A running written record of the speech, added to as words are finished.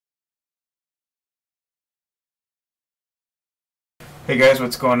Hey guys,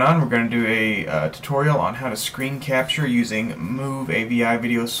 what's going on? We're going to do a tutorial on how to screen capture using Movavi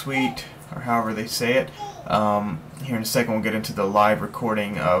Video Suite, or however they say it. Here in a second we'll get into the live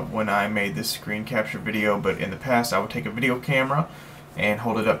recording of when I made this screen capture video, but in the past I would take a video camera and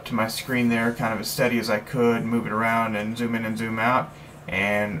hold it up to my screen there kind of as steady as I could, move it around and zoom in and zoom out,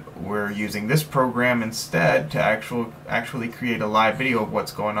 and we're using this program instead to actually create a live video of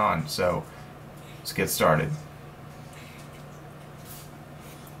what's going on. So let's get started.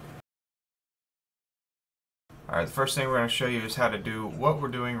 Alright, the first thing we're going to show you is how to do what we're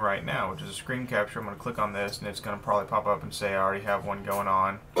doing right now, which is a screen capture. I'm going to click on this and it's going to probably pop up and say I already have one going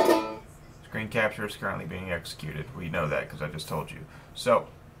on. Screen capture is currently being executed. We know that because I just told you. So,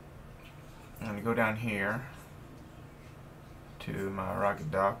 I'm going to go down here to my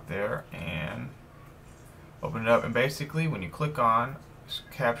Rocket Dock there and open it up, and basically when you click on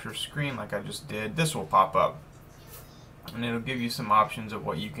capture screen like I just did, this will pop up and it'll give you some options of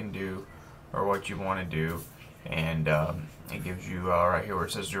what you can do or what you want to do. And it gives you right here where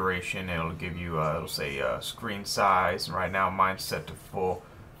it says duration, it'll give you it'll say screen size, and right now mine's set to full,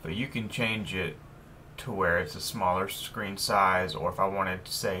 but you can change it to where it's a smaller screen size, or if I wanted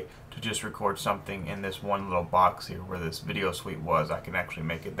to say to just record something in this one little box here where this video suite was, I can actually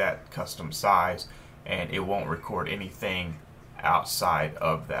make it that custom size and it won't record anything outside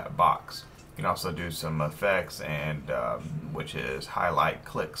of that box. You can also do some effects, and which is highlight,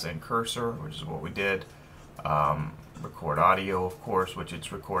 clicks, and cursor, which is what we did. Record audio, of course, which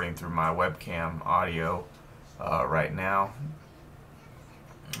it's recording through my webcam audio right now.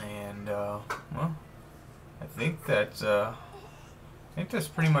 And well, I think that's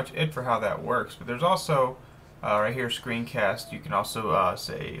pretty much it for how that works. But there's also right here screencast. You can also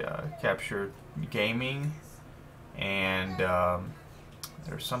say capture gaming, and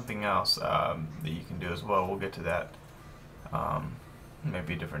there's something else that you can do as well. We'll get to that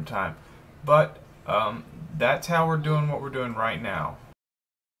maybe a different time. But that's how we're doing what we're doing right now.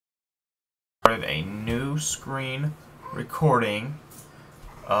 Started a new screen recording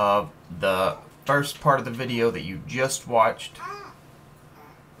of the first part of the video that you just watched,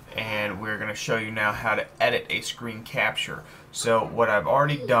 and we're going to show you now how to edit a screen capture. So what I've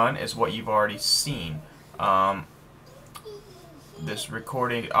already done is what you've already seen. This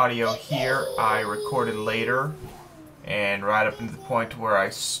recording audio here I recorded later, and right up to the point where I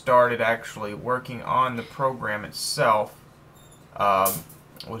started actually working on the program itself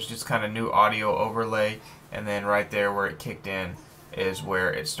was just kind of new audio overlay, and then right there where it kicked in is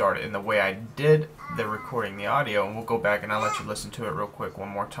where it started. And the way I did the recording the audio, and we'll go back and I'll let you listen to it real quick one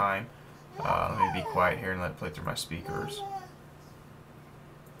more time. Let me be quiet here and let it play through my speakers.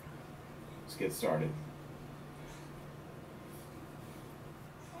 Let's get started.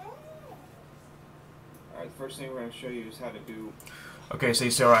 Alright, the first thing we're going to show you is how to do... Okay, so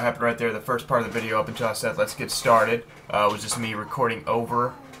you see what happened right there. The first part of the video up until I said let's get started was just me recording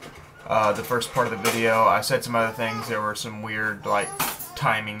over the first part of the video. I said some other things. There were some weird like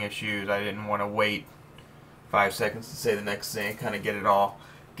timing issues. I didn't want to wait 5 seconds to say the next thing. Kind of get it all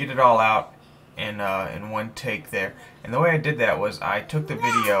out in one take there. And the way I did that was I took the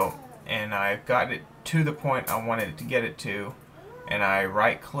video and I got it to the point I wanted it to get it to, and I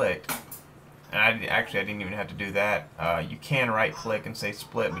right-clicked. And I didn't even have to do that. You can right-click and say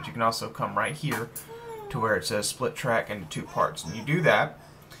split, but you can also come right here to where it says split track into two parts. And you do that,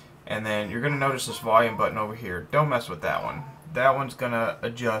 and then you're going to notice this volume button over here. Don't mess with that one. That one's going to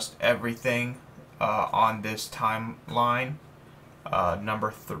adjust everything on this timeline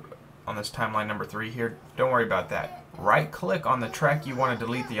number 3 here. Don't worry about that. Right-click on the track you want to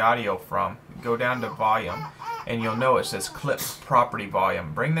delete the audio from. Go down to volume, and you'll know it says clip property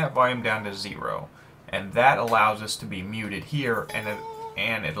volume. Bring that volume down to 0, and that allows us to be muted here, and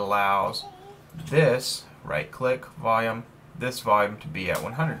it allows this right-click volume, this volume to be at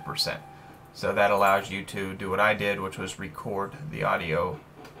 100%. So that allows you to do what I did, which was record the audio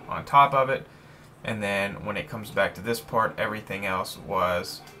on top of it, and then when it comes back to this part, everything else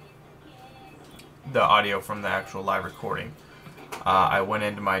was the audio from the actual live recording. I went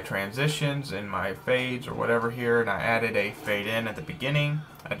into my transitions and my fades or whatever here, and I added a fade in at the beginning.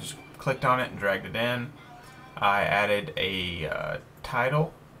 I just clicked on it and dragged it in. I added a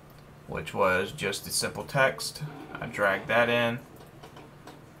title, which was just the simple text. I dragged that in.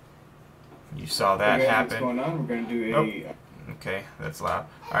 You saw that happen. What's going on? We're going to do a... Okay, that's loud.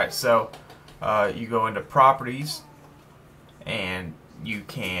 Alright, so you go into properties, and you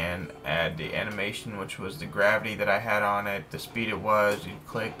can add the animation, which was the gravity that I had on it, the speed it was. You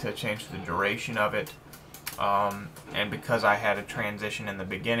click to change the duration of it. and because I had a transition in the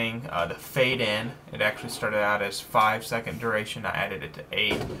beginning, the fade in, it actually started out as 5-second duration. I added it to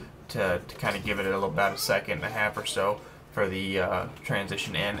 8 to kind of give it about a second and a half or so for the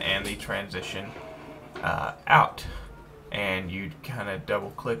transition in and the transition out. And you kind of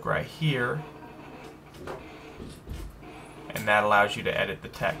double click right here, and that allows you to edit the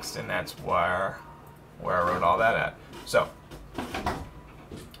text, and that's where I wrote all that at. So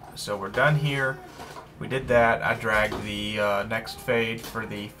we're done here. We did that. I dragged the next fade for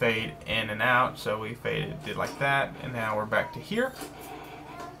the fade in and out, so we did like that, and now we're back to here,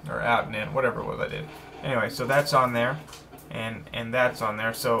 or out and in, whatever it was I did. Anyway, so that's on there, and that's on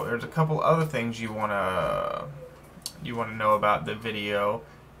there. So there's a couple other things you wanna know about the video,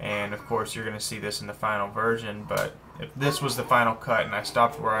 and of course you're gonna see this in the final version. But if this was the final cut and I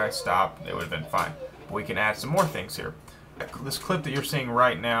stopped where I stopped, it would have been fine. But we can add some more things here. This clip that you're seeing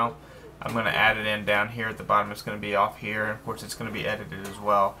right now, I'm going to add it in down here at the bottom. It's going to be off here, and of course it's going to be edited as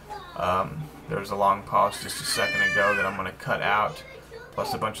well. There was a long pause just a second ago that I'm going to cut out,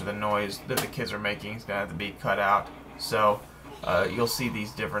 plus a bunch of the noise that the kids are making is going to have to be cut out. So you'll see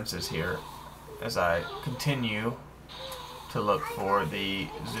these differences here as I continue to look for the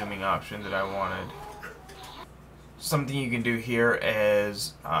zooming option that I wanted. Something you can do here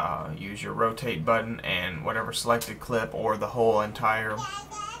is use your rotate button, and whatever selected clip or the whole entire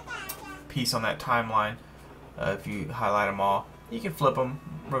piece on that timeline, if you highlight them all, you can flip them,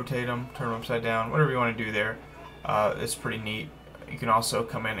 rotate them, turn them upside down, whatever you want to do there. It's pretty neat. You can also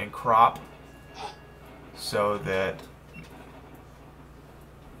come in and crop so that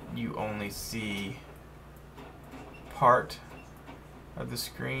you only see part of the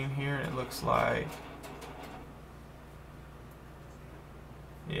screen here. It looks like,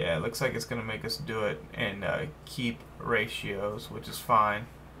 yeah, it looks like it's going to make us do it and keep ratios, which is fine.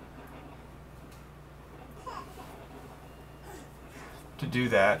 To do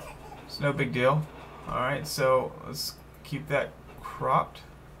that, it's no big deal. Alright, so let's keep that cropped.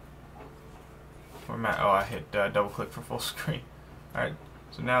 Format. Oh, I hit double click for full screen. Alright,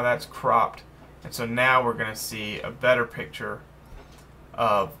 so now that's cropped, and so now we're going to see a better picture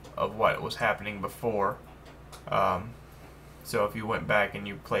of what was happening before. So if you went back and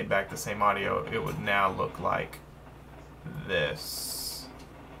you played back the same audio, it would now look like this.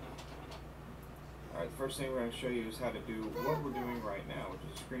 Alright, the first thing we're going to show you is how to do what we're doing right now, which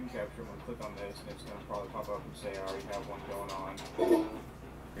is a screen capture. I'm going to click on this, and it's going to probably pop up and say I already have one going on.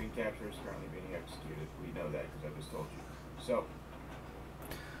 Screen capture is currently being executed. We know that because I just told you. So,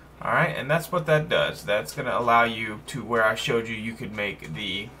 alright, and that's what that does. That's going to allow you to, where I showed you, you could make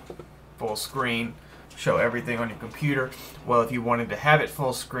the full screen, show everything on your computer. Well, if you wanted to have it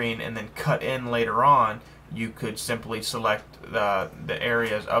full screen and then cut in later on, you could simply select the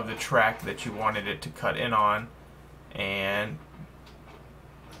areas of the track that you wanted it to cut in on, and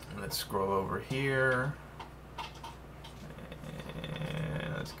let's scroll over here,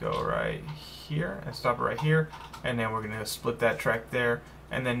 and let's go right here and stop it right here, and then we're going to split that track there,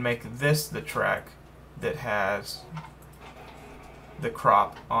 and then make this the track that has the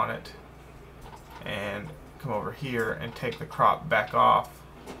crop on it, and come over here and take the crop back off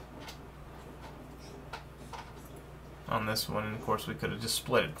on this one. And of course we could have just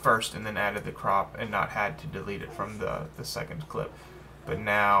split it first and then added the crop and not had to delete it from the second clip. But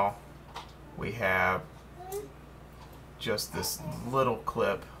now we have just this little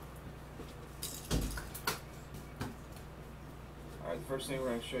clip. Alright, the first thing we're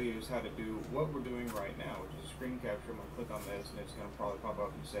going to show you is how to do what we're doing right now, which is a screen capture. I'm going to click on this, and it's going to probably pop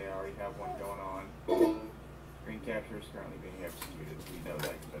up and say I already have one going on. Screen capture is currently being executed. We know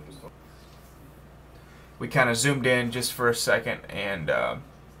that because I just told you. We kind of zoomed in just for a second and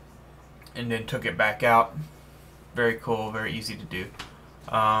then took it back out. Very cool, very easy to do.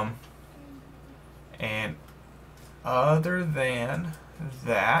 And other than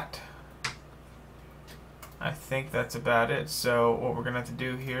that, I think that's about it. So what we're going to have to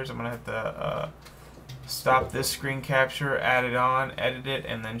do here is I'm going to have to stop this screen capture, add it on, edit it,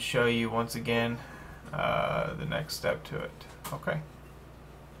 and then show you once again the next step to it. Okay.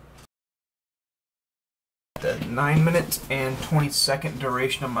 The 9-minute and 20-second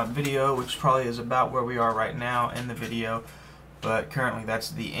duration of my video, which probably is about where we are right now in the video, but currently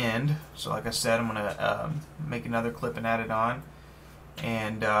that's the end. So like I said, I'm going to make another clip and add it on.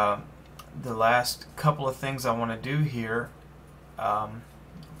 And the last couple of things I want to do here,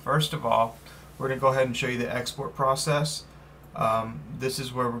 first of all, we're going to go ahead and show you the export process. This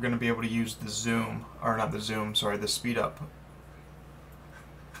is where we're going to be able to use the zoom, or not the zoom, sorry, the speed up.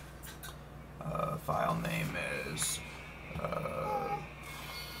 File name is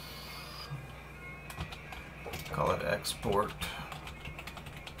Call it export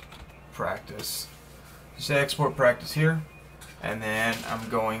practice. Say export practice here, and then I'm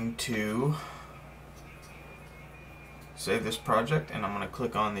going to save this project, and I'm going to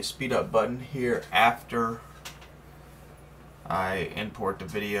click on the speed up button here after I import the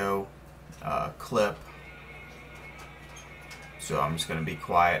video clip. So I'm just going to be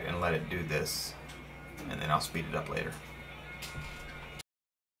quiet and let it do this, and then I'll speed it up later.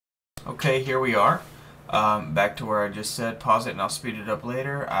 Okay, here we are. Back to where I just said pause it and I'll speed it up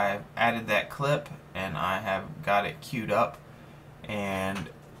later. I've added that clip and I have got it queued up, and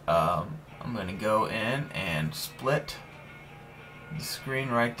I'm going to go in and split the screen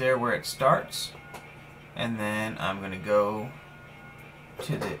right there where it starts, and then I'm going to go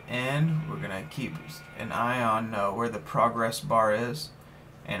to the end. We're going to keep an eye on where the progress bar is,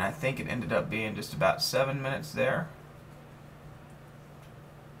 and I think it ended up being just about 7 minutes there.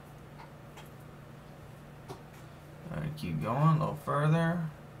 Alright, keep going a little further.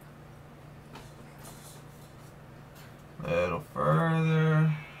 A little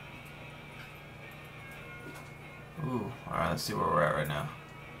further. Ooh, alright, let's see where we're at right now.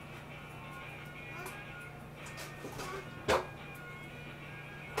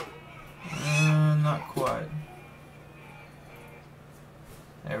 Not quite.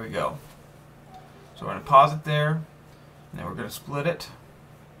 There we go. So we're going to pause it there, and then we're going to split it.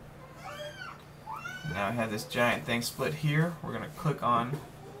 Now I have this giant thing split here. We're going to click on,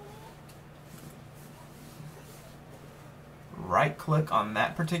 right click on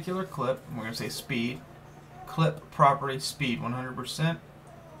that particular clip, and we're going to say speed, clip property speed 100%.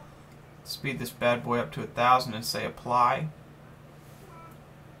 Speed this bad boy up to 1000 and say apply.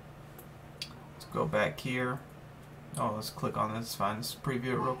 Let's go back here. Oh, let's click on this. Find this,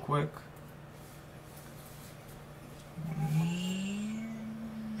 preview it real quick.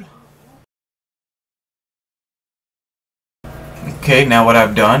 Okay, now what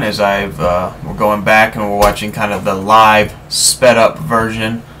I've done is we're going back and we're watching kind of the live sped up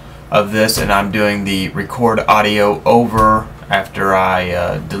version of this, and I'm doing the record audio over after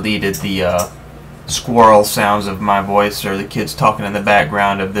I deleted the squirrel sounds of my voice or the kids talking in the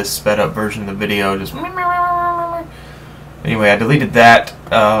background of this sped up version of the video. Just anyway, I deleted that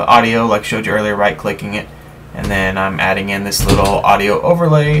audio like I showed you earlier, right clicking it, and then I'm adding in this little audio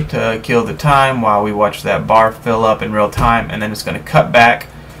overlay to kill the time while we watch that bar fill up in real time, and then it's going to cut back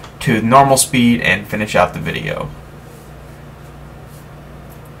to normal speed and finish out the video.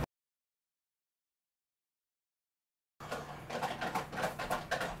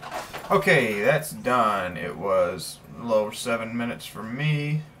 Okay, that's done. It was a little over 7 minutes for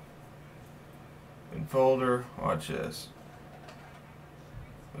me. In folder, watch this.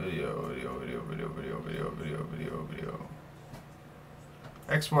 Video.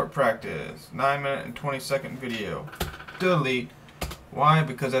 Export practice. 9-minute and 20-second video. Delete. Why?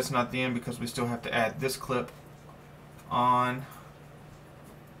 Because that's not the end, because we still have to add this clip on.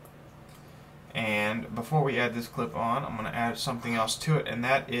 And before we add this clip on, I'm going to add something else to it, and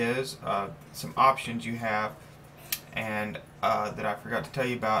that is some options you have, and that I forgot to tell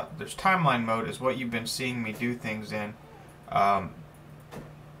you about. There's timeline mode, is what you've been seeing me do things in.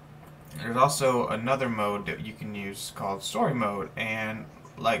 There's also another mode that you can use called story mode, and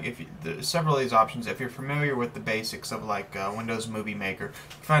like if you, several of these options, if you're familiar with the basics of like Windows Movie Maker,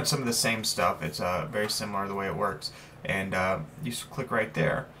 you find some of the same stuff. It's very similar the way it works, and you just click right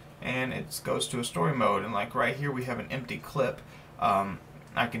there, and it goes to a story mode. And like right here, we have an empty clip.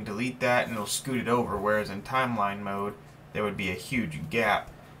 I can delete that, and it'll scoot it over. Whereas in timeline mode, there would be a huge gap,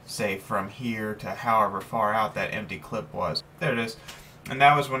 say from here to however far out that empty clip was. There it is. And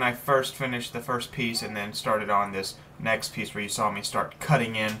that was when I first finished the first piece and then started on this next piece where you saw me start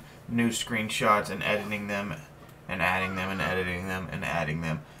cutting in new screenshots and editing them and adding them and editing them and adding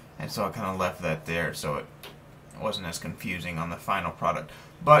them. And so I kind of left that there so it wasn't as confusing on the final product.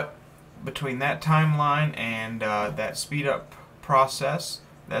 But between that timeline and that speed up process,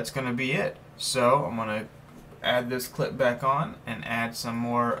 that's going to be it. So I'm going to add this clip back on and add some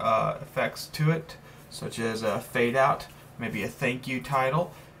more effects to it, such as a fade out, maybe a thank you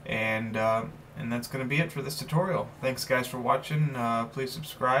title, and that's going to be it for this tutorial. Thanks guys for watching. Please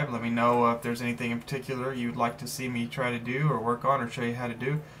subscribe. Let me know if there's anything in particular you'd like to see me try to do or work on or show you how to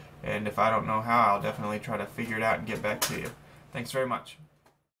do, and if I don't know how, I'll definitely try to figure it out and get back to you. Thanks very much.